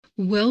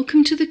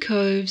Welcome to the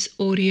Cove's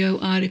audio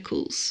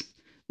articles,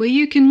 where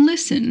you can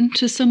listen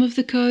to some of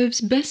the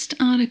Cove's best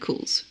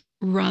articles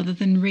rather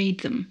than read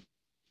them.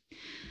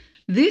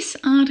 This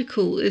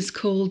article is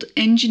called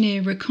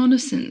Engineer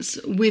Reconnaissance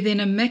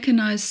within a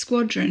Mechanised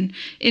Squadron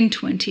in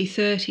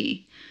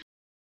 2030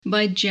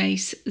 by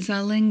Jace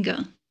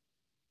Zalenga.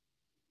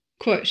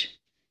 Quote,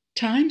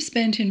 "Time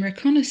spent in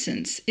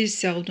reconnaissance is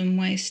seldom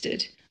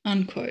wasted,"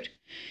 unquote.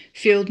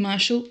 Field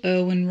Marshal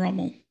Erwin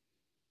Rommel.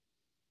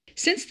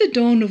 Since the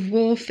dawn of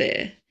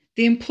warfare,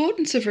 the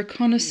importance of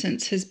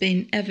reconnaissance has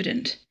been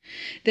evident.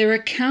 There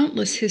are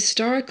countless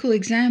historical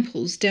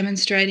examples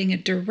demonstrating a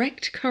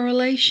direct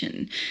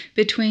correlation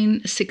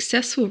between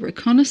successful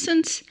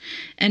reconnaissance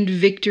and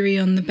victory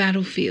on the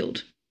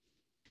battlefield.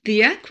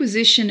 The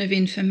acquisition of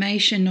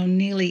information on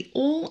nearly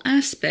all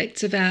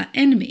aspects of our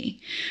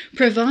enemy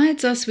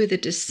provides us with a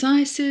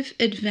decisive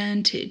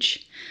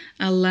advantage,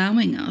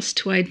 allowing us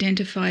to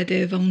identify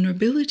their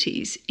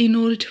vulnerabilities in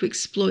order to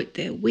exploit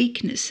their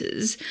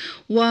weaknesses,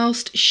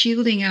 whilst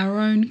shielding our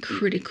own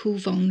critical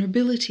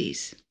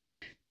vulnerabilities.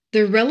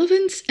 The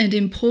relevance and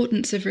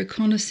importance of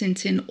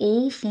reconnaissance in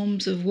all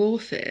forms of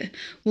warfare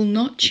will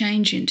not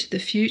change into the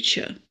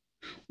future.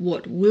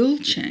 What will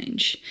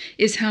change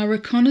is how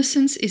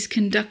reconnaissance is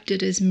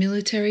conducted as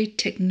military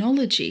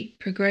technology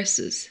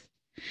progresses.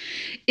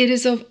 It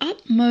is of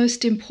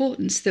utmost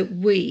importance that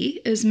we,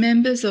 as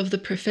members of the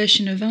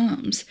profession of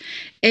arms,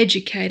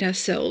 educate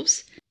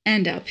ourselves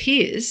and our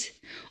peers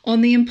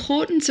on the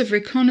importance of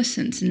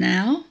reconnaissance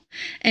now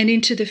and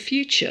into the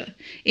future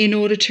in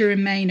order to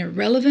remain a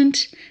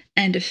relevant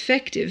and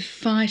effective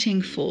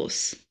fighting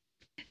force.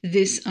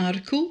 This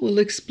article will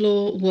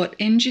explore what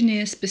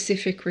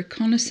engineer-specific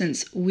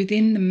reconnaissance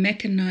within the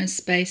mechanised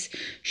space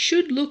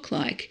should look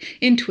like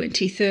in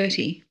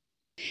 2030.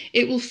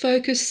 It will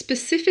focus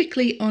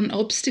specifically on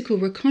obstacle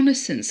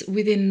reconnaissance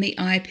within the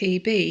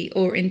IPB,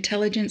 or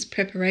Intelligence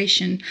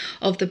Preparation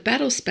of the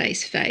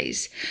Battlespace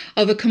phase,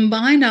 of a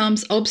combined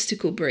arms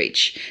obstacle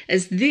breach,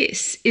 as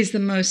this is the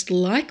most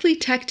likely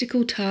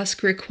tactical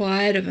task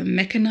required of a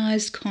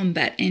mechanised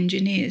combat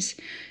engineers.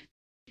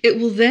 It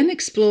will then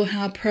explore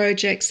how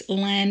projects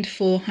Land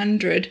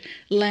 400,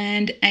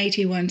 Land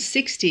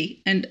 8160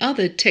 and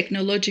other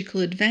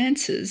technological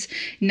advances,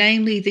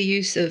 namely the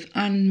use of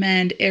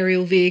unmanned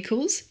aerial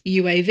vehicles,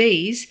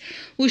 UAVs,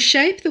 will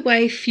shape the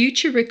way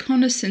future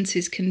reconnaissance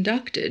is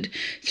conducted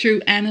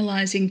through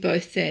analysing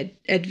both their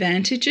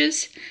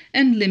advantages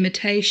and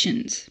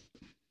limitations.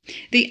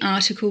 The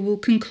article will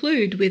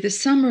conclude with a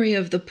summary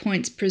of the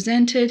points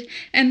presented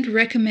and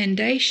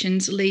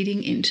recommendations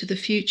leading into the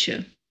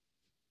future.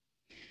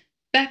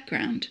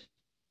 Background.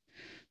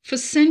 For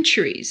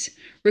centuries,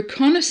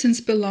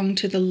 reconnaissance belonged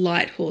to the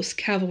light horse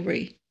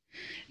cavalry.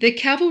 The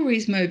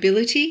cavalry's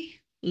mobility,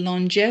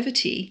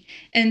 longevity,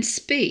 and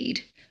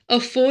speed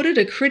afforded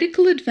a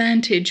critical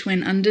advantage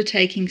when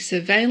undertaking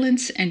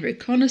surveillance and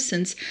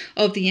reconnaissance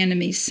of the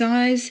enemy's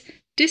size,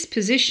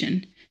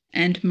 disposition,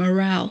 and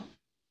morale.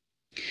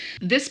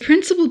 This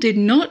principle did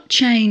not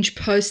change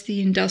post the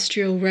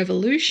Industrial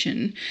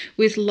Revolution,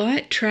 with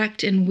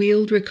light-tracked and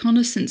wheeled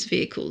reconnaissance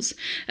vehicles,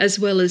 as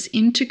well as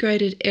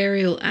integrated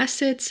aerial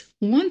assets,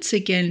 once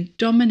again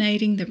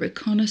dominating the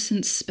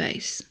reconnaissance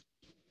space.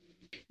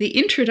 The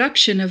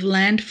introduction of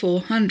Land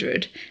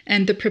 400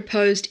 and the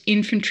proposed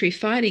Infantry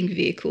Fighting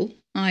Vehicle,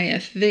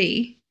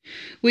 IFV,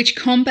 which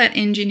combat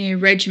engineer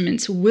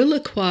regiments will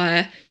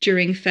acquire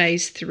during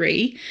Phase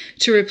 3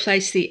 to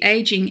replace the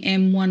ageing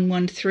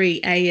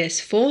M113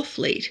 AS4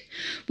 fleet,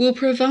 will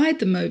provide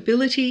the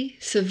mobility,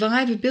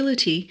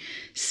 survivability,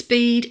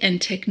 speed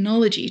and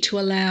technology to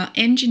allow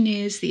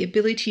engineers the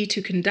ability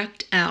to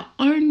conduct our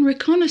own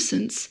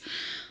reconnaissance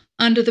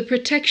under the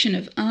protection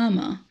of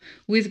armour,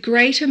 with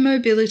greater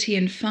mobility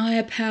and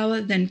firepower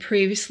than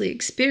previously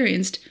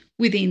experienced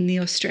within the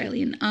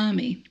Australian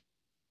Army.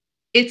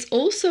 It's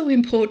also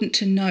important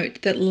to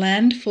note that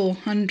Land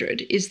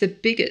 400 is the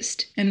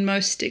biggest and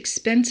most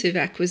expensive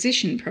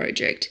acquisition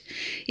project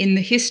in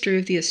the history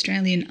of the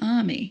Australian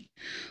Army,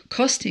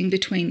 costing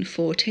between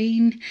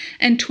 $14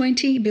 and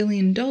 $20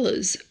 billion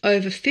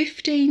over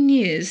 15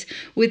 years,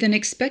 with an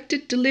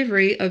expected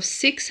delivery of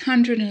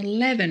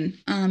 611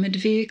 armoured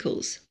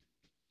vehicles.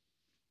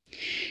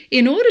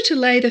 In order to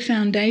lay the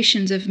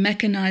foundations of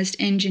mechanised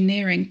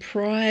engineering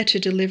prior to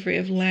delivery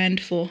of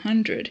Land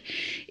 400,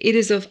 it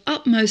is of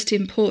utmost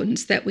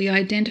importance that we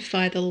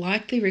identify the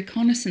likely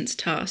reconnaissance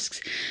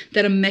tasks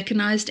that a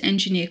mechanised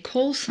engineer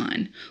call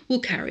sign will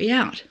carry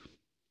out.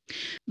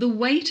 The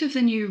weight of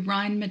the new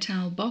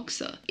Rheinmetall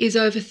Boxer is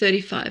over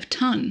 35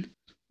 tonne,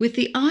 with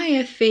the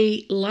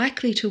IFV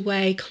likely to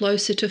weigh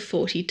closer to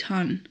 40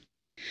 tonne.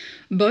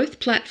 Both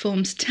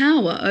platforms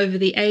tower over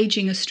the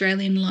ageing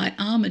Australian Light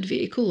Armoured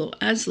Vehicle, or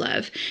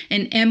ASLAV,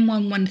 and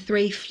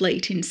M113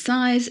 fleet in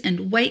size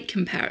and weight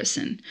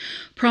comparison,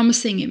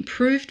 promising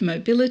improved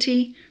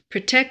mobility,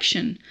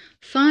 protection,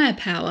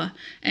 firepower,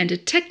 and a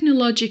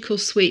technological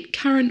suite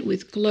current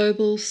with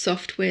global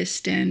software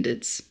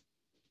standards.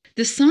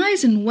 The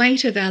size and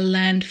weight of our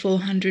Land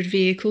 400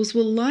 vehicles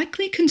will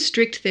likely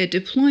constrict their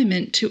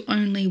deployment to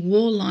only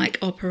warlike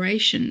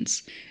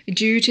operations,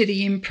 due to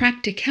the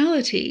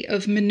impracticality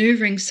of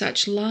manoeuvring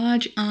such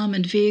large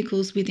armoured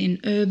vehicles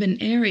within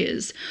urban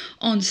areas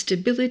on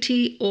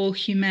stability or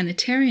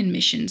humanitarian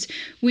missions,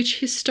 which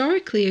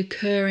historically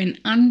occur in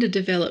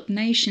underdeveloped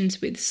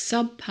nations with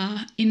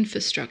subpar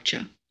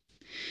infrastructure.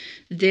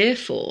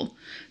 Therefore,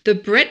 the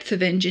breadth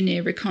of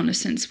engineer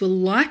reconnaissance will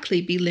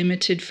likely be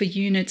limited for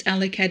units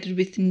allocated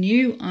with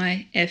new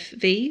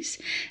IFVs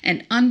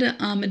and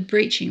under-armoured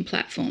breaching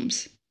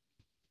platforms.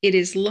 It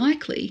is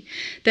likely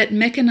that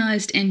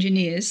mechanised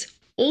engineers,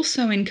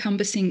 also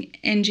encompassing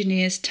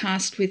engineers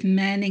tasked with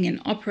manning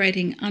and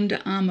operating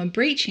under-armour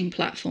breaching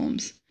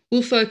platforms,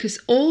 will focus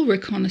all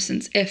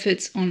reconnaissance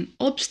efforts on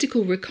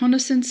obstacle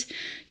reconnaissance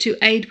to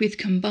aid with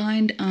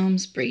combined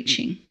arms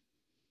breaching.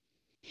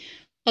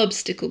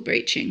 Obstacle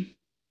breaching.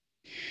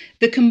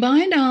 The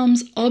combined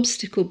arms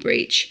obstacle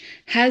breach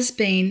has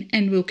been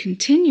and will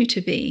continue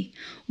to be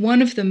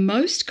one of the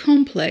most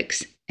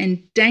complex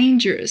and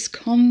dangerous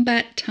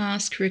combat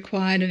tasks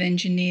required of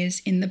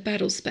engineers in the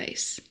battle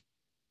space.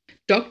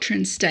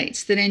 Doctrine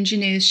states that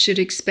engineers should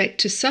expect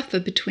to suffer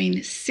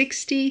between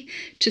 60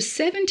 to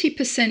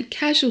 70%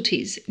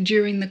 casualties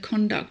during the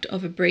conduct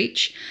of a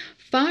breach,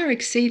 far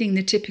exceeding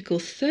the typical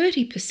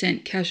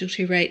 30%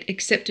 casualty rate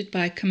accepted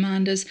by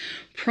commanders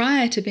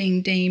prior to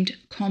being deemed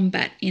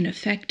combat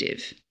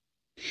ineffective.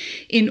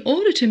 In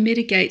order to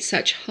mitigate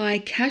such high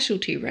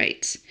casualty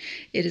rates,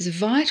 it is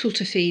vital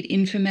to feed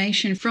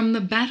information from the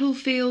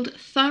battlefield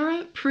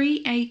thorough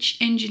pre-H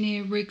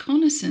engineer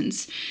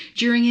reconnaissance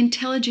during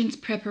intelligence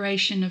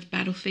preparation of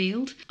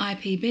battlefield,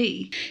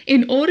 IPB,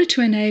 in order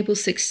to enable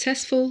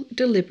successful,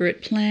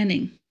 deliberate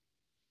planning.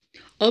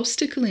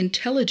 Obstacle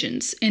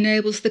intelligence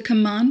enables the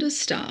commander's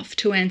staff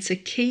to answer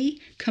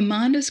key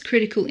commander's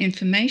critical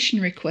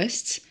information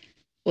requests,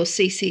 or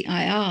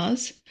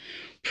CCIRs,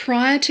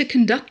 prior to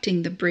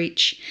conducting the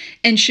breach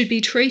and should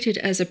be treated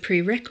as a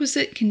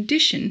prerequisite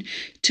condition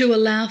to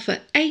allow for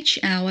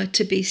H-hour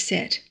to be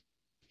set.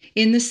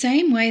 In the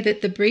same way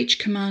that the breach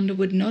commander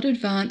would not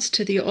advance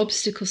to the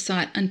obstacle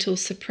site until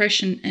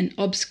suppression and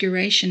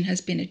obscuration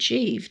has been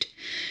achieved,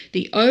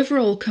 the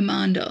overall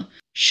commander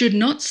should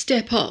not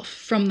step off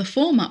from the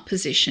form-up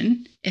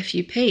position,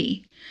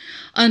 FUP,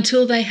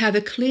 until they have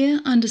a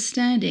clear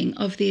understanding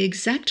of the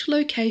exact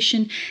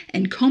location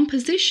and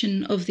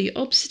composition of the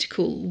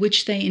obstacle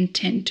which they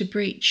intend to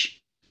breach.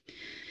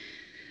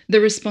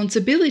 The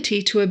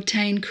responsibility to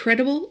obtain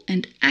credible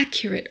and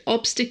accurate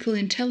obstacle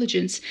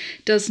intelligence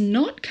does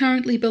not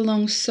currently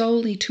belong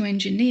solely to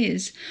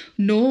engineers,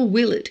 nor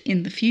will it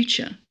in the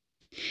future.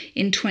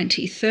 In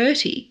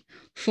 2030,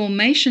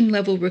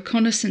 formation-level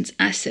reconnaissance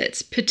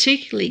assets,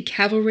 particularly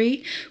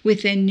cavalry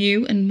with their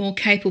new and more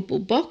capable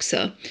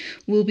Boxer,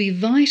 will be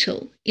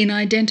vital in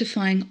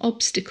identifying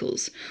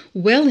obstacles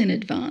well in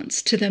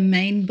advance to the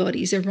main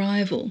body's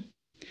arrival.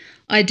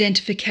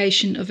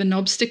 Identification of an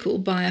obstacle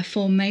by a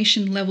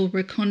formation-level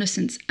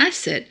reconnaissance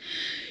asset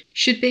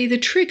should be the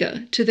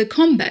trigger to the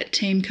combat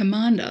team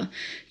commander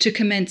to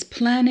commence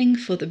planning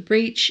for the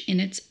breach in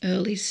its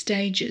early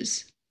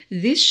stages.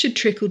 This should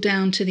trickle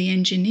down to the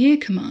engineer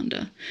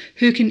commander,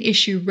 who can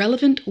issue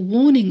relevant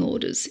warning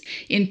orders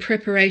in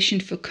preparation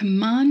for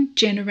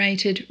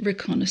command-generated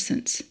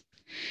reconnaissance.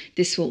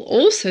 This will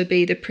also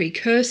be the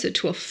precursor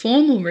to a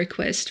formal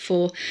request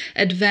for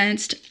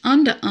advanced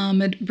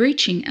under-armoured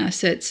breaching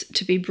assets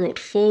to be brought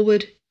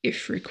forward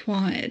if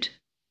required.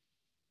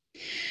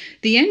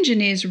 The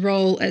engineer's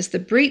role as the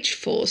breach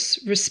force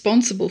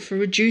responsible for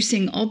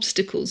reducing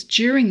obstacles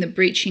during the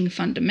breaching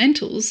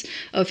fundamentals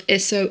of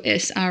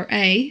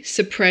SOSRA,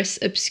 suppress,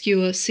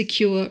 obscure,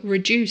 secure,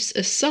 reduce,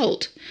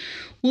 assault,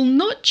 will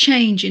not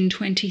change in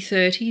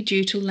 2030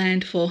 due to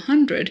Land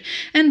 400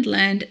 and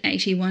Land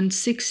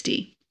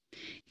 8160.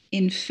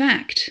 In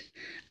fact,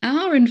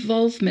 our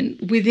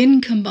involvement within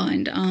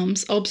combined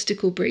arms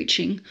obstacle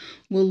breaching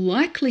will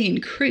likely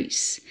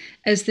increase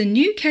as the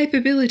new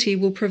capability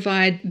will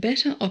provide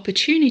better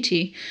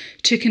opportunity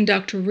to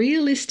conduct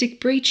realistic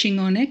breaching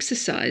on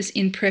exercise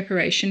in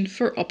preparation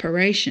for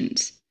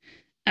operations.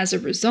 As a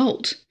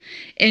result,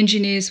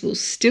 engineers will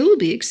still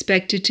be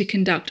expected to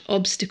conduct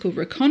obstacle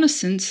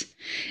reconnaissance.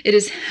 It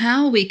is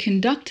how we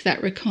conduct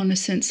that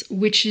reconnaissance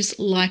which is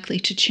likely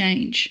to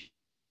change.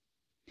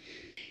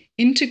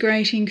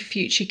 Integrating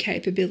future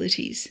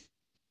capabilities.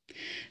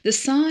 The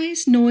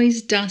size,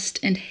 noise, dust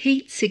and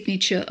heat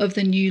signature of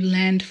the new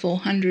Land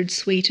 400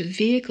 suite of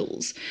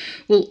vehicles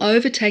will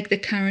overtake the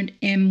current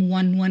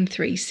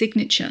M113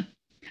 signature.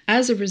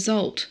 As a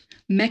result,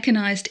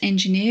 mechanised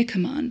engineer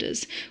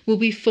commanders will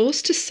be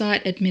forced to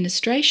site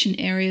administration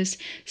areas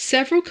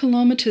several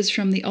kilometres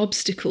from the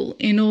obstacle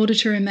in order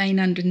to remain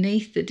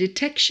underneath the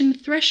detection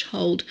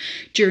threshold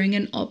during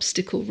an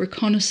obstacle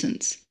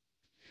reconnaissance.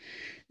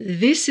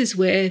 This is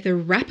where the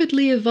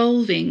rapidly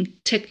evolving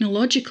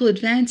technological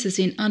advances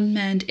in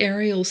unmanned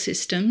aerial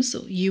systems,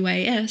 or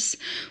UAS,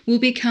 will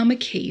become a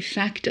key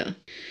factor.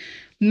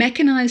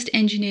 Mechanised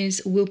engineers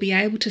will be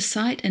able to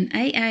sight an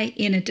AA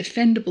in a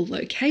defendable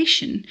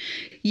location,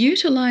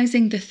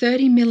 utilising the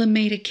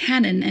 30mm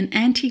cannon and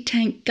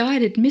anti-tank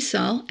guided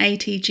missile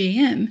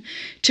ATGM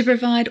to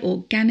provide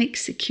organic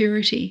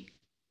security.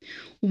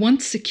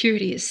 Once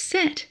security is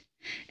set,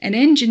 an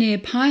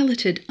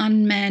engineer-piloted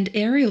unmanned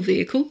aerial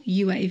vehicle,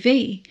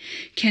 UAV,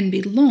 can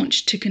be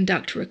launched to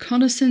conduct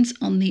reconnaissance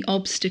on the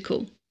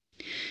obstacle.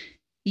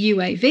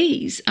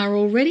 UAVs are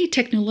already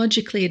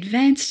technologically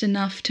advanced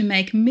enough to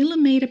make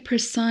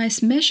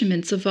millimetre-precise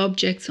measurements of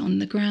objects on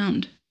the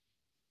ground.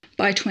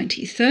 By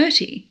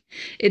 2030,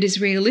 it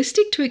is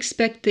realistic to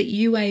expect that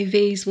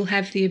UAVs will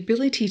have the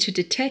ability to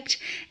detect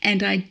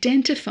and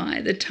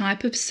identify the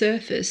type of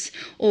surface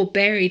or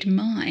buried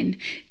mine,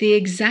 the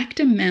exact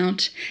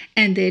amount,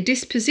 and their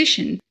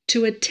disposition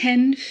to a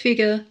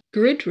 10-figure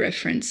grid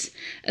reference,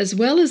 as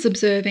well as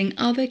observing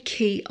other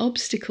key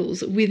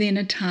obstacles within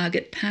a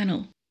target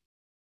panel.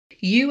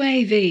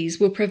 UAVs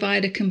will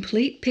provide a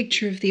complete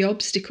picture of the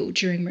obstacle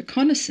during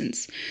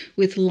reconnaissance,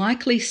 with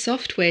likely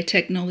software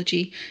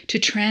technology to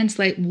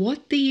translate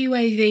what the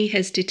UAV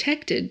has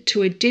detected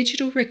to a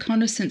digital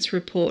reconnaissance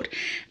report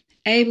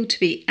able to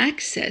be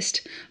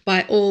accessed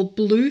by all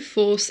Blue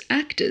Force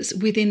actors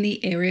within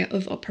the area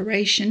of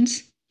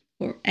operations,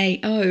 or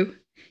AO,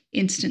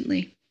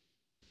 instantly.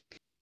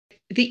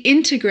 The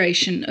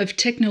integration of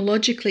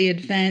technologically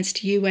advanced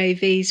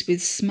UAVs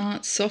with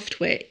smart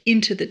software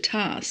into the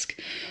task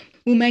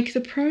will make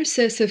the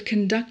process of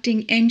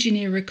conducting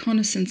engineer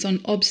reconnaissance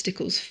on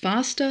obstacles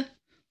faster,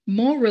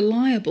 more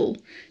reliable,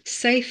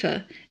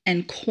 safer,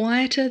 and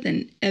quieter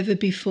than ever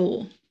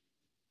before.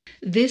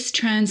 This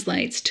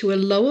translates to a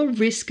lower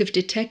risk of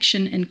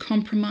detection and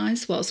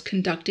compromise whilst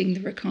conducting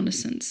the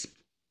reconnaissance.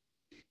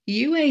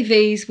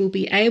 UAVs will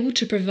be able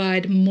to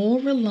provide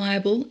more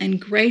reliable and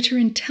greater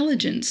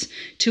intelligence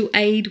to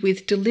aid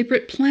with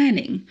deliberate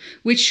planning,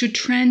 which should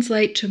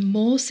translate to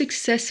more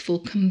successful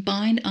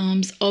combined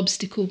arms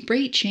obstacle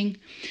breaching,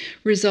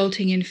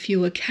 resulting in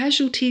fewer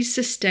casualties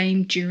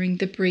sustained during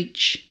the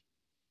breach.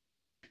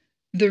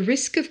 The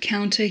risk of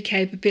counter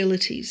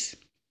capabilities.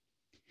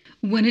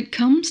 When it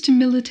comes to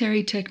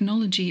military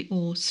technology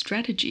or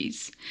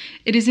strategies,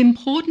 it is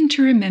important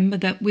to remember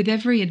that with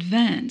every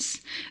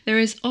advance, there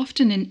is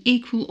often an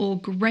equal or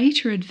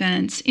greater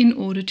advance in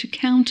order to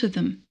counter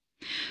them.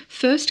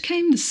 First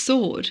came the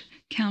sword,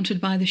 countered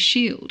by the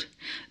shield,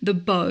 the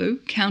bow,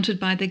 countered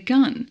by the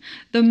gun,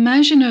 the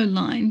Maginot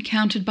Line,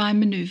 countered by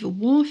manoeuvre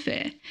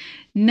warfare,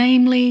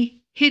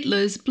 namely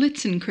Hitler's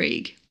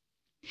Blitzkrieg.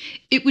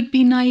 It would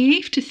be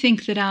naive to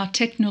think that our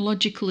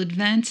technological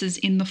advances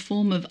in the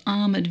form of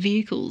armoured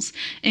vehicles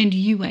and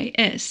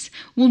UAS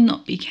will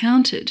not be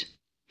countered.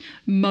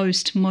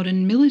 Most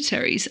modern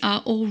militaries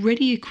are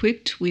already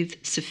equipped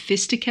with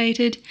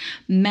sophisticated,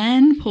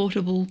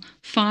 man-portable,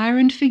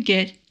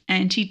 fire-and-forget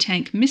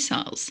anti-tank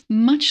missiles,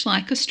 much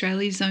like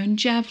Australia's own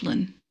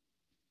Javelin.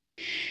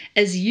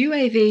 As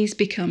UAVs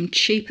become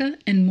cheaper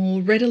and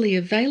more readily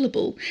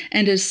available,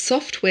 and as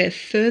software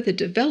further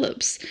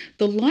develops,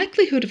 the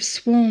likelihood of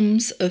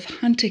swarms of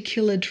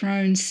hunter-killer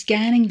drones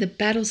scanning the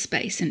battle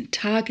space and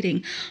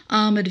targeting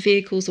armoured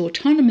vehicles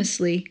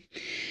autonomously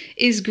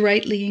is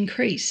greatly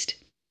increased.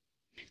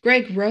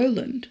 Greg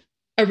Rowland,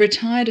 a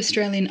retired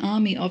Australian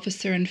Army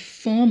officer and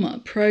former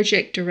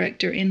project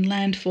director in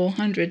Land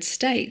 400,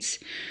 states,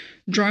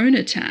 drone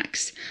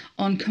attacks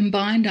on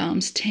combined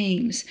arms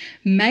teams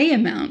may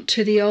amount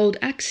to the old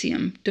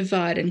axiom,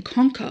 divide and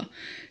conquer,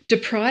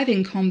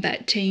 depriving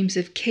combat teams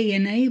of key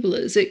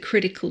enablers at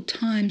critical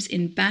times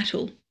in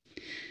battle.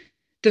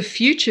 The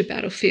future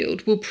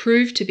battlefield will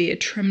prove to be a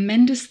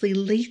tremendously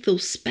lethal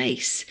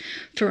space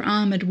for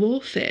armoured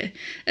warfare,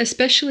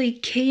 especially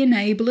key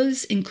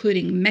enablers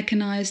including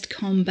mechanised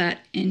combat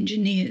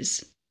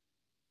engineers.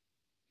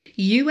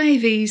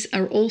 UAVs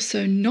are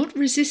also not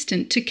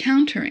resistant to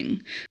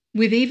countering,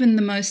 with even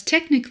the most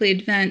technically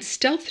advanced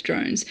stealth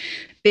drones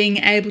being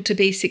able to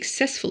be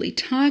successfully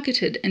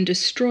targeted and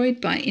destroyed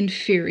by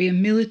inferior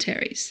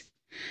militaries.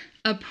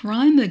 A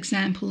prime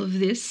example of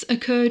this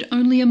occurred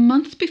only a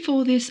month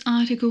before this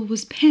article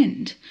was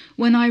penned,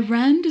 when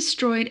Iran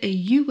destroyed a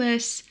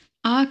US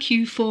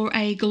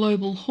RQ-4A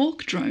Global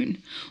Hawk drone,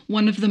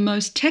 one of the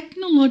most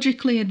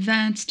technologically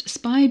advanced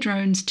spy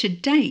drones to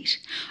date,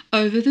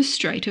 over the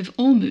Strait of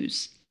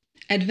Hormuz.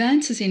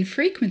 Advances in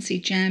frequency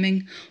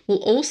jamming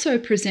will also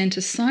present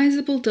a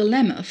sizable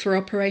dilemma for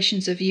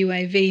operations of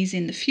UAVs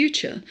in the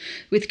future,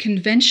 with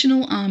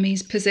conventional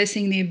armies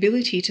possessing the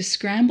ability to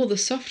scramble the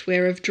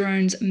software of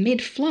drones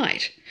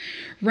mid-flight,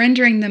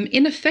 rendering them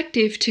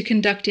ineffective to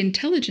conduct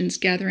intelligence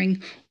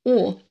gathering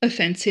or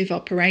offensive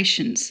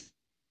operations.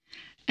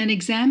 An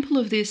example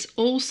of this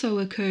also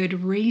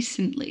occurred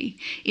recently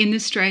in the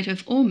Strait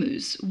of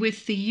Hormuz,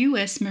 with the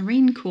US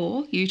Marine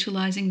Corps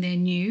utilising their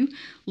new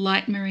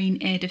Light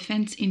Marine Air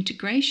Defence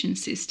Integration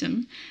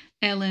System,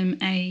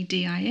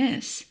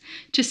 LMADIS,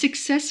 to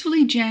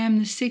successfully jam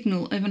the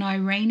signal of an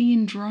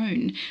Iranian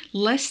drone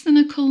less than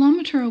a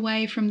kilometre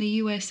away from the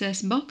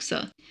USS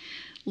Boxer,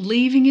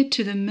 leaving it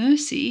to the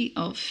mercy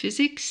of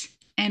physics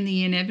and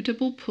the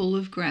inevitable pull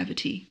of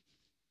gravity.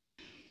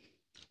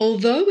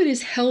 Although it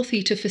is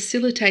healthy to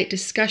facilitate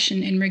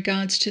discussion in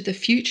regards to the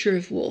future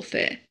of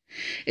warfare,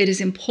 it is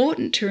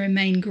important to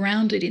remain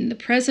grounded in the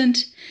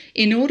present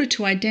in order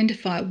to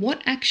identify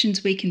what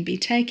actions we can be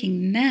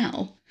taking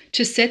now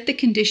to set the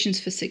conditions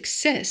for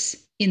success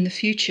in the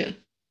future.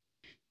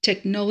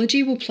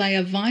 Technology will play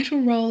a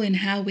vital role in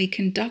how we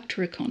conduct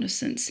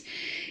reconnaissance,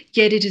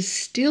 yet it is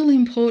still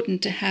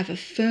important to have a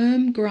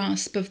firm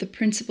grasp of the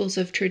principles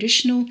of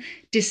traditional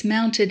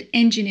dismounted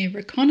engineer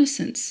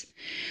reconnaissance,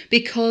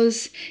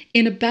 because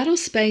in a battle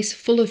space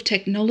full of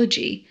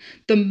technology,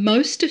 the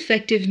most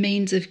effective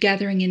means of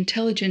gathering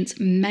intelligence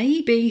may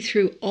be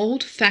through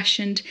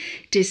old-fashioned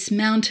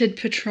dismounted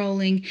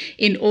patrolling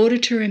in order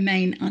to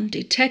remain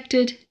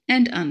undetected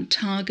and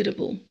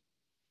untargetable.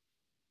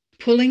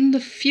 Pulling the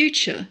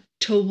future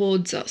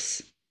towards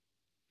us.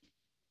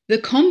 The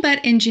combat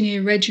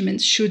engineer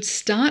regiments should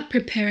start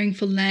preparing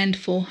for Land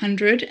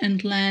 400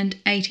 and Land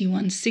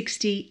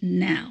 8160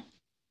 now.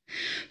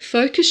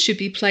 Focus should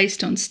be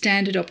placed on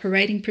Standard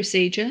Operating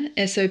Procedure,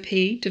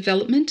 SOP,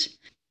 development,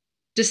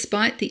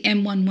 despite the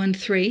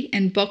M113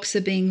 and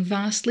Boxer being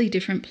vastly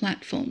different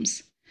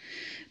platforms.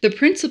 The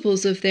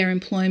principles of their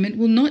employment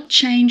will not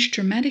change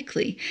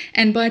dramatically,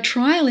 and by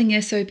trialling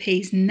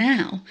SOPs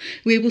now,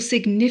 we will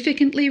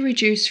significantly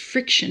reduce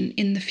friction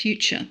in the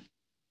future.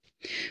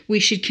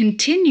 We should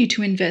continue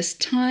to invest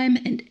time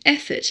and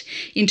effort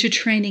into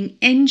training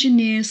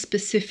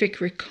engineer-specific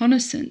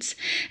reconnaissance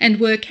and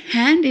work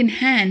hand in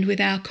hand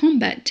with our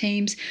combat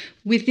teams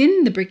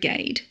within the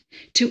brigade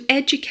to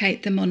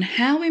educate them on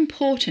how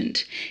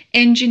important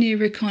engineer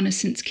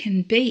reconnaissance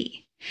can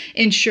be,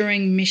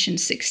 ensuring mission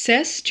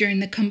success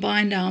during the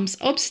Combined Arms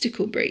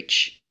obstacle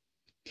breach.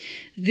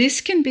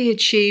 This can be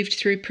achieved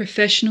through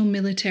professional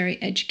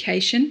military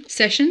education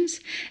sessions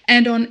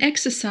and on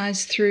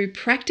exercise through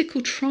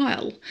practical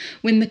trial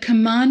when the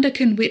commander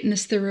can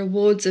witness the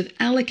rewards of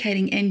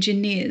allocating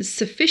engineers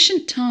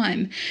sufficient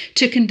time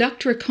to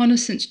conduct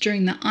reconnaissance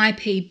during the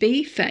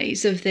IPB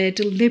phase of their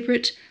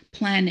deliberate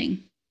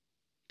planning.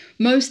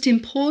 Most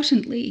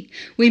importantly,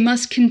 we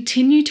must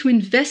continue to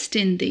invest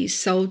in these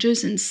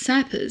soldiers and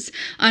sappers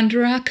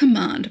under our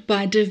command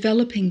by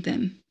developing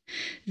them.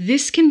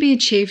 This can be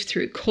achieved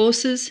through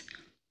courses,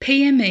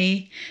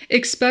 PME,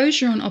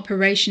 exposure on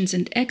operations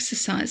and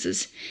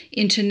exercises,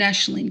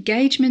 international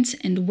engagements,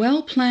 and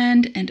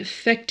well-planned and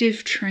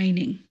effective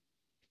training.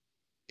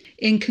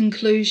 In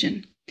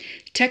conclusion,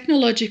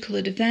 technological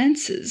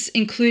advances,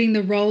 including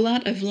the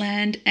rollout of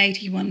Land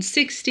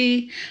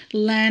 8160,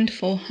 Land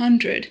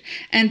 400,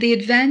 and the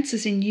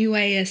advances in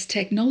UAS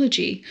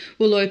technology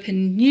will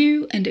open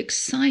new and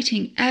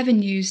exciting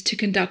avenues to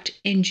conduct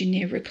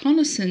engineer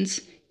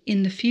reconnaissance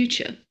in the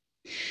future.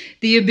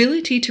 The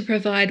ability to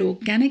provide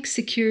organic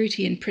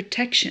security and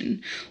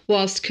protection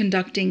whilst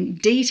conducting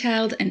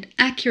detailed and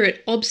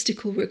accurate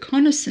obstacle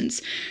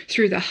reconnaissance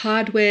through the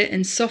hardware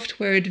and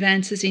software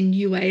advances in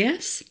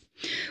UAS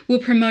will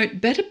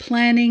promote better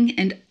planning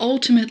and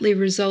ultimately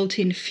result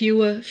in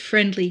fewer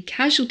friendly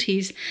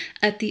casualties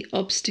at the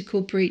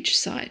obstacle breach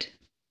site.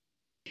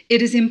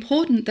 It is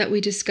important that we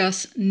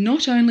discuss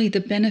not only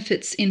the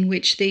benefits in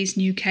which these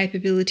new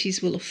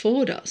capabilities will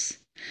afford us,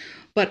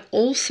 but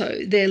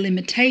also their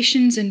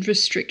limitations and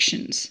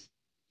restrictions.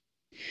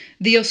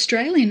 The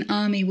Australian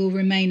Army will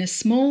remain a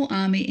small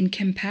army in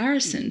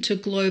comparison to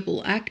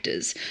global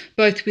actors,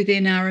 both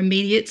within our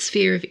immediate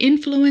sphere of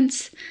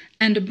influence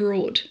and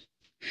abroad.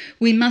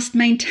 We must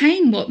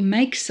maintain what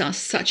makes us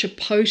such a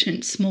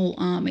potent small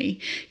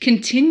army,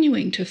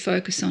 continuing to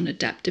focus on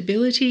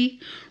adaptability,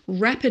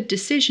 rapid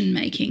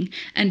decision-making,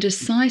 and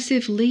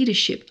decisive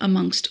leadership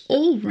amongst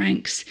all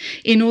ranks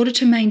in order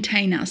to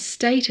maintain our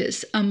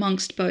status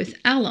amongst both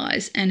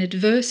allies and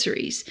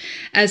adversaries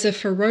as a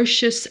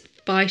ferocious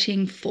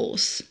fighting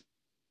force.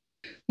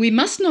 We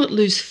must not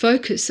lose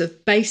focus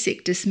of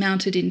basic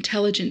dismounted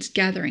intelligence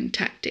gathering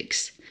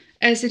tactics,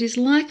 as it is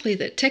likely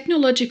that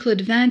technological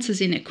advances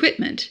in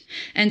equipment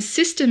and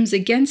systems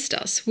against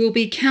us will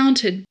be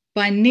countered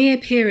by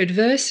near-peer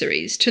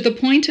adversaries to the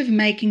point of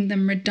making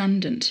them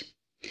redundant.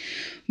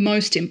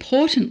 Most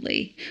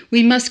importantly,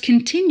 we must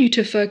continue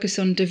to focus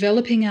on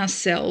developing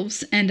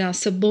ourselves and our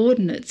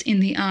subordinates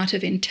in the art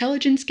of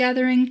intelligence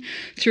gathering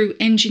through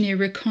engineer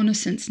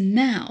reconnaissance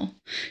now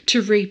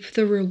to reap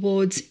the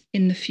rewards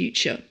in the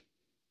future.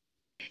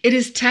 It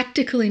is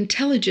tactical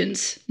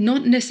intelligence,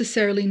 not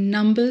necessarily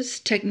numbers,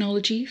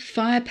 technology,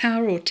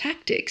 firepower, or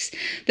tactics,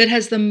 that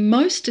has the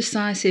most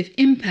decisive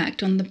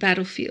impact on the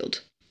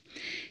battlefield.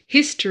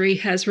 History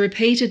has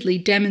repeatedly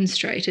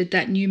demonstrated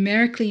that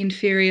numerically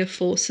inferior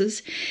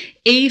forces,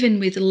 even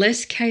with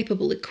less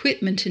capable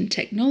equipment and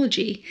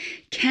technology,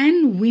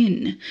 can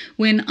win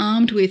when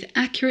armed with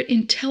accurate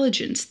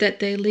intelligence that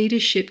their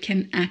leadership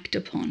can act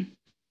upon.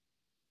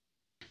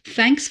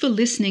 Thanks for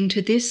listening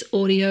to this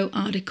audio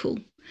article.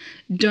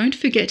 Don't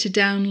forget to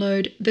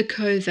download the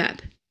Cove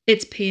app.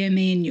 It's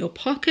PME in your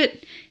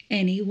pocket,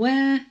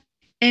 anywhere,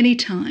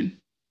 anytime.